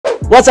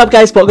What's up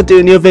guys, welcome to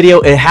a new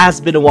video. It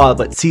has been a while,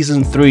 but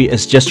season 3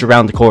 is just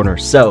around the corner,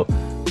 so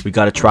we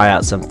gotta try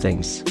out some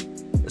things.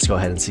 Let's go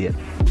ahead and see it.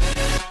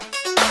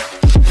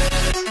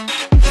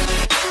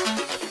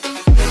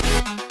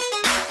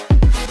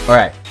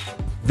 Alright,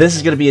 this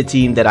is gonna be a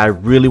team that I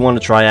really want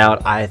to try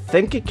out. I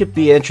think it could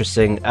be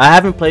interesting. I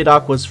haven't played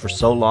AQUAS for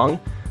so long,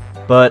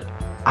 but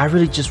I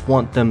really just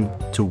want them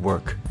to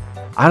work.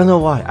 I don't know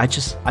why, I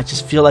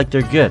just feel like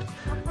they're good.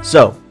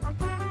 So,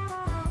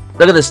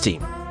 look at this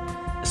team.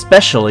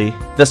 Especially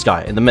this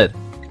guy in the mid.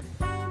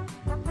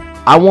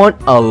 I want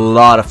a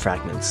lot of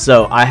fragments.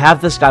 So I have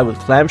this guy with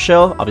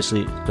clamshell.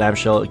 Obviously,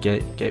 clamshell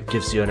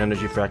gives you an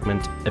energy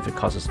fragment if it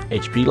causes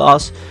HP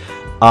loss.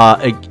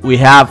 We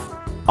have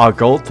our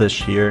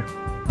goldfish here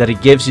that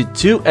it gives you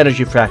 2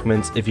 energy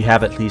fragments if you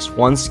have at least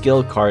 1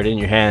 skill card in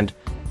your hand.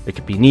 It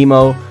could be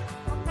Nemo.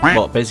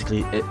 Well,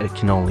 basically, it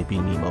can only be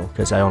Nemo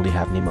because I only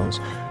have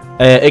Nemos.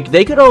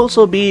 They could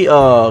also be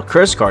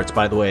curse cards,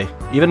 by the way.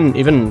 Even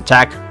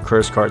attack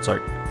curse cards are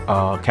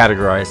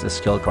categorized as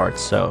skill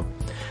cards, so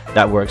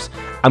that works.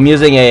 I'm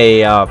using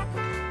a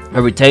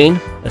retain,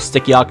 a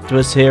sticky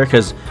octopus here,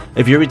 because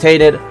if you retain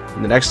it,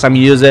 the next time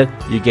you use it,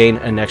 you gain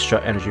an extra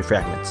energy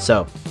fragment.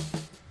 So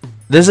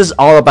this is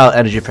all about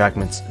energy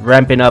fragments,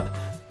 ramping up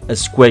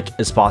as quick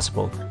as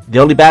possible. The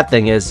only bad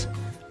thing is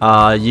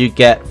you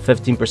get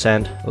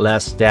 15%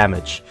 less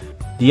damage.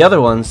 The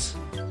other ones,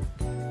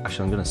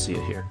 actually I'm gonna see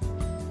it here.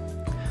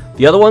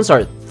 The other ones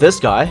are this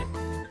guy,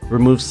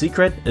 remove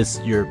secret, is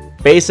your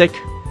basic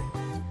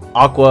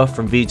Aqua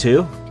from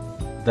V2,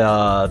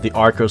 the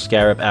Arco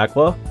Scarab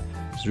Aqua.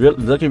 It's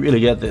looking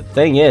really good. The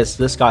thing is,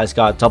 this guy's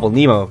got double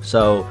Nemo,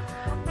 so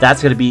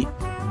that's gonna be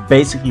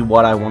basically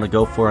what I want to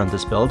go for on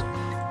this build.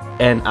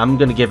 And I'm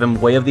gonna give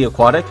him Way of the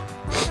Aquatic,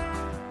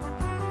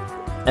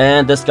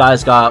 and this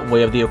guy's got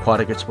Way of the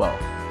Aquatic as well.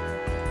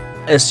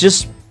 It's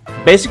just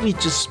basically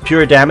just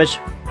pure damage,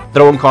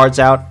 throwing cards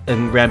out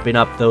and ramping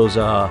up those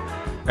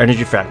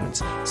energy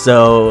fragments.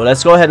 So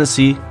let's go ahead and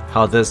see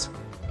how this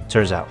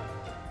turns out.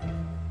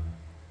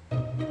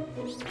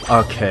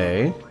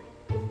 Okay.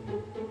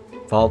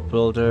 Vault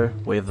Builder,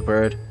 Way of the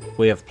Bird,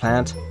 Way of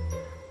Plant,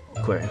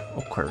 Query.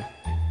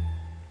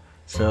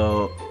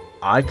 So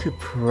I could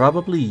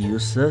probably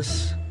use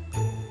this.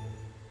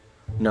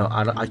 No,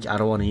 I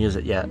don't want to use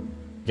it yet.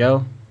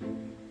 Go.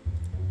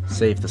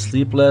 Save the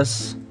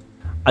Sleepless.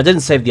 I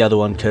didn't save the other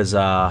one because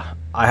I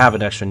have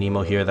an extra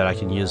Nemo here that I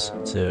can use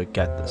to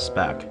get this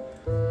back.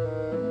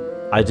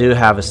 I do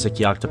have a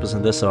sticky octopus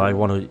in this, so I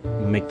want to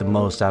make the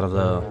most out of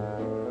the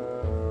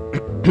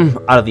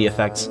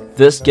effects.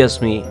 This gives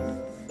me,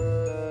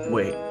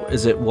 wait,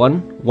 is it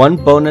one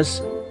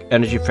bonus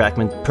energy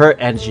fragment per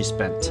energy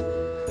spent?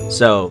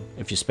 So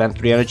if you spend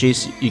 3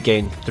 energies, you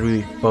gain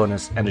 3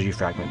 bonus energy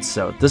fragments.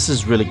 So this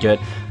is really good.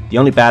 The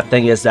only bad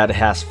thing is that it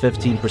has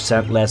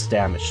 15% less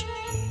damage.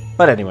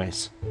 But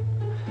anyways,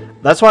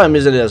 that's why I'm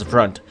using it as a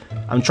front.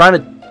 I'm trying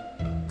to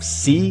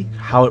see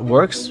how it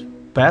works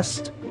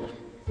best.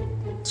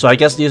 So I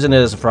guess using it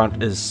as a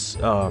front is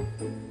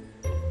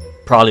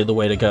probably the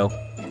way to go.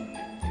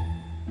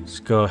 Let's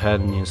go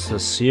ahead and use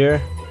this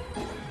here.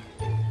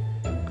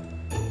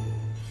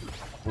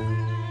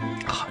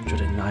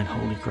 109,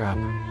 holy crap.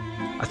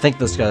 I think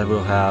this guy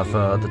will have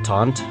the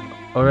taunt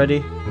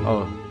already.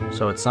 Oh,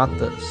 so it's not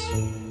this.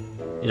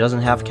 He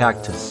doesn't have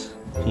cactus.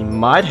 He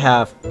might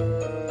have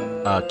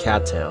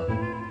cattail.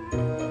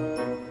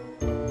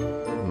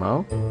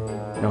 No?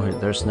 No,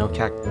 there's no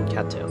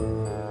cattail.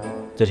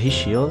 Did he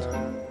shield?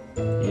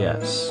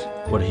 Yes.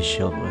 What did he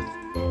shield with?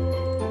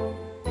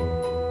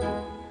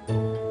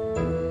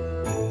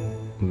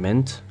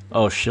 Mint?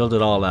 Oh,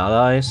 shielded all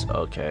allies?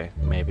 Okay,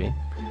 maybe.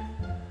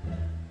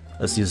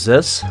 Let's use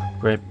this.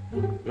 Grab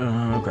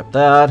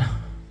that.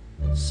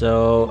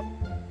 So,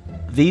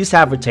 these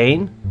have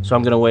retain, so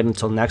I'm gonna wait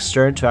until next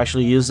turn to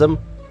actually use them.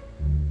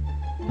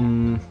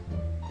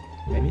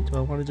 Maybe, do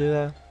I want to do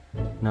that?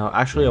 No,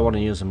 actually I want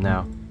to use them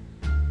now.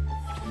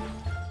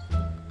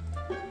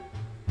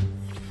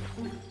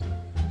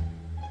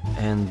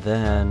 And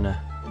then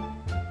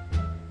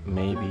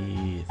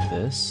maybe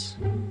this.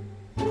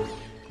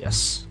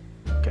 Yes.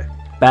 Okay.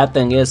 Bad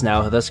thing is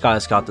now this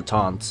guy's got the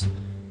taunts,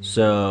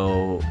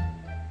 so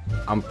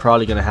I'm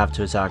probably gonna have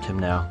to attack him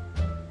now.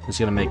 He's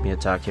gonna make me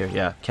attack here.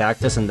 Yeah,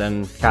 cactus and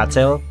then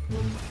cattail.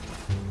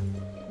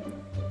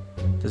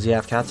 Does he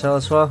have cattail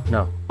as well?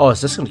 No. Oh, is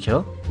this gonna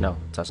kill? No,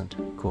 it doesn't.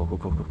 Cool.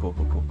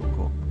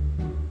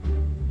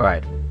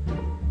 Alright.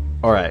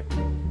 Alright.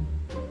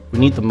 We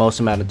need the most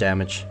amount of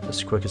damage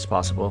as quick as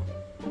possible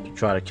to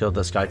try to kill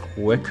this guy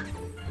quick.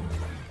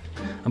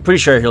 I'm pretty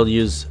sure he'll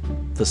use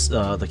this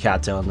the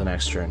cattail in the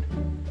next turn.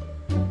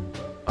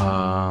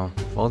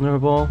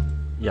 Vulnerable?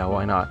 Yeah,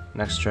 why not?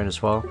 Next turn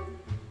as well.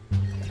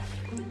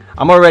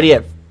 I'm already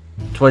at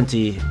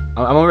 20.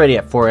 I'm already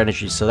at 4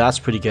 energy, so that's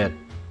pretty good.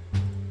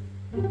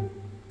 Do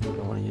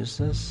I want to use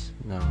this?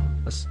 No.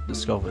 Let's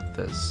go with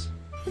this.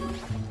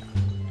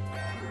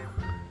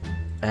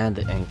 And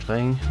the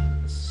Inkling.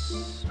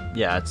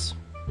 Yeah, it's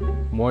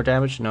more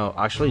damage. No,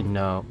 actually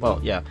no. Well,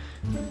 yeah.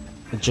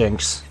 The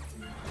Jinx.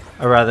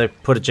 I'd rather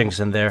put a Jinx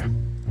in there.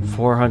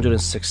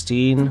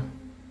 416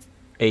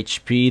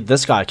 HP.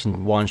 This guy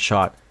can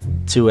one-shot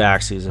 2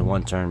 Axies in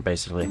 1 turn,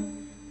 basically.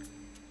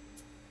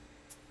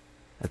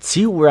 Let's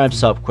see who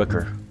ramps up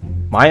quicker.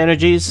 My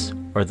energies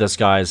or this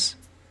guy's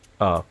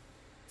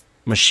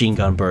machine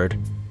gun bird.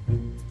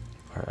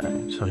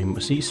 Alright, so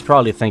he's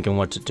probably thinking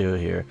what to do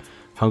here.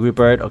 Hungry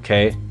bird,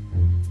 okay.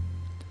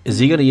 Is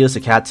he gonna use the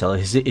cattail?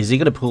 Is he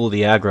gonna pull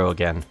the aggro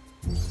again?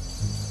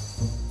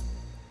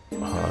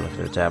 Oh, look at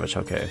the damage.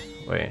 Okay,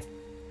 wait.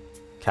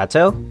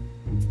 Cattail?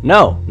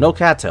 No, no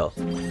cattail.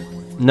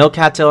 No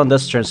cattail on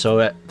this turn,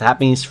 so that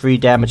means free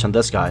damage on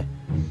this guy.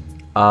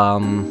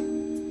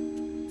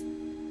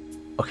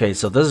 Okay,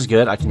 so this is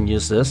good. I can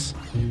use this.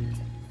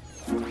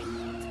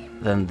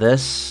 Then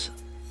this.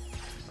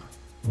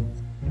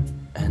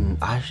 And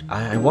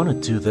I want to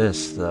do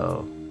this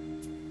though.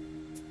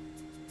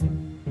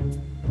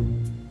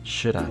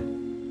 Should I?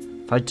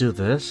 If I do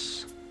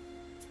this,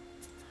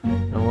 you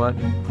know what?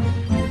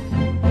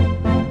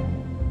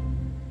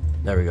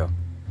 There we go.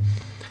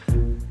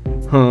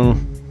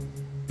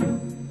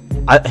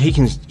 He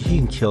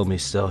can kill me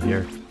still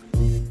here.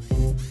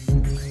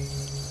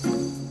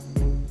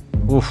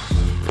 Oof!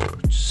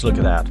 Just look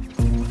at that.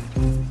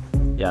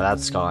 Yeah,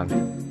 that's gone.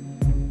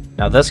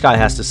 Now this guy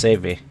has to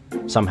save me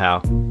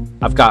somehow.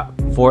 I've got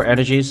 4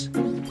 energies.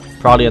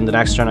 Probably in the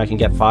next turn I can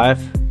get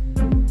 5.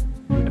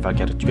 If I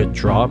get a good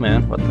draw,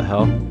 man. What the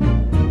hell?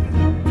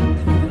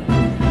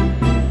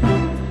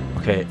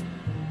 Okay.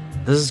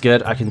 This is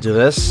good. I can do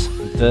this,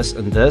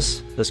 and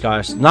this. This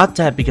guy's not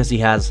dead because he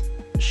has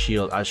a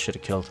shield. I should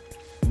have killed.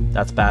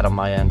 That's bad on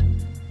my end.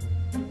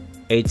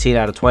 18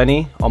 out of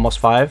 20. Almost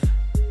 5.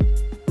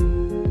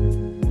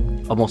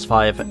 Almost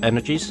 5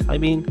 energies, I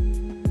mean.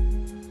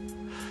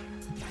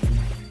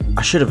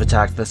 I should have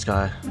attacked this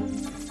guy.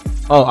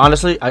 Oh,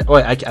 honestly, I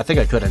think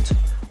I couldn't.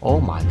 Oh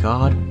my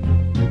god.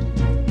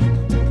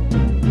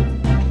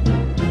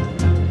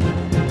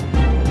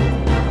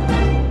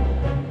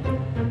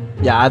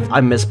 Yeah, I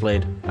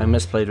misplayed. I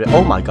misplayed it.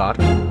 Oh my god.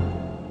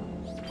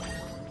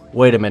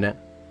 Wait a minute.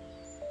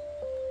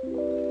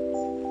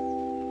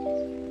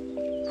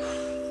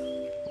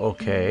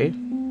 Okay.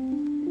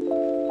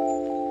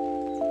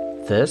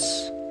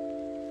 This.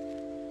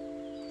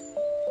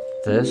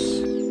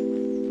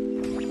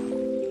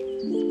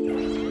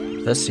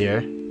 This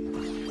here.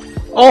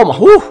 Oh my,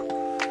 whew!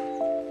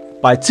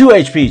 By 2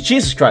 HP.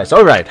 Jesus Christ.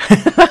 Alright.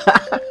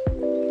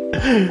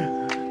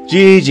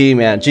 GG,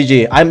 man.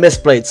 GG. I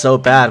misplayed so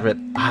bad, but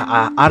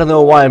I don't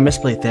know why I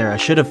misplayed there. I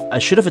should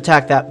have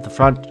attacked the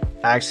front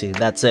Axie.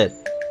 That's it.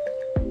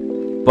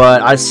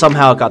 But I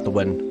somehow got the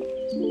win.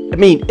 I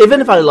mean,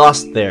 even if I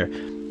lost there,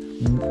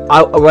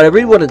 what I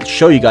really want to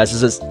show you guys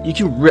is this: you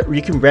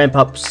can ramp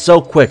up so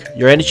quick.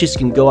 Your energies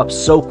can go up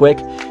so quick.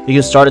 You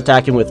can start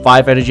attacking with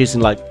 5 energies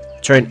in like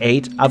turn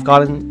 8. I've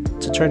gotten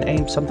to turn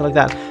 8, something like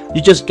that.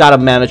 You just gotta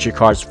manage your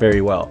cards very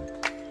well.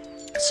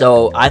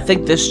 So I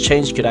think this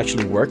change could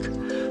actually work.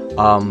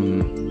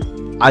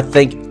 I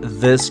think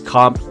this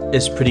comp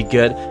is pretty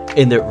good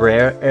in the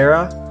rare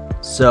era.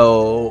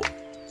 So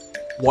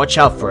watch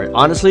out for it.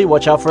 Honestly,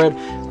 watch out for it.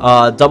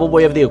 Double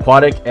Way of the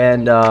Aquatic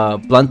and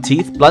Blunt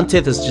Teeth. Blunt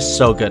Teeth is just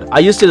so good. I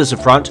used it as a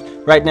front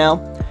right now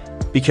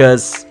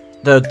because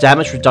the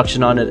damage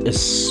reduction on it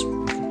is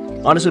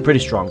honestly pretty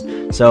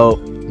strong. So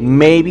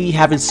maybe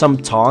having some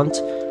taunt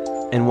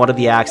in one of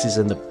the Axies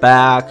in the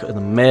back, in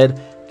the mid,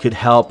 could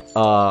help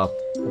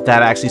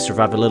that Axie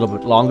survive a little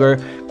bit longer.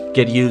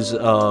 Get use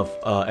of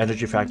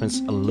energy fragments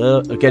a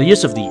little. Get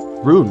use of the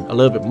rune a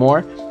little bit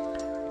more.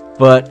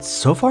 But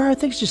so far, I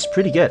think it's just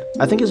pretty good.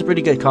 I think it's a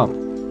pretty good comp.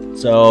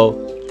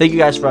 So thank you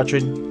guys for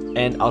watching,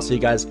 and I'll see you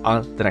guys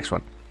on the next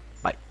one.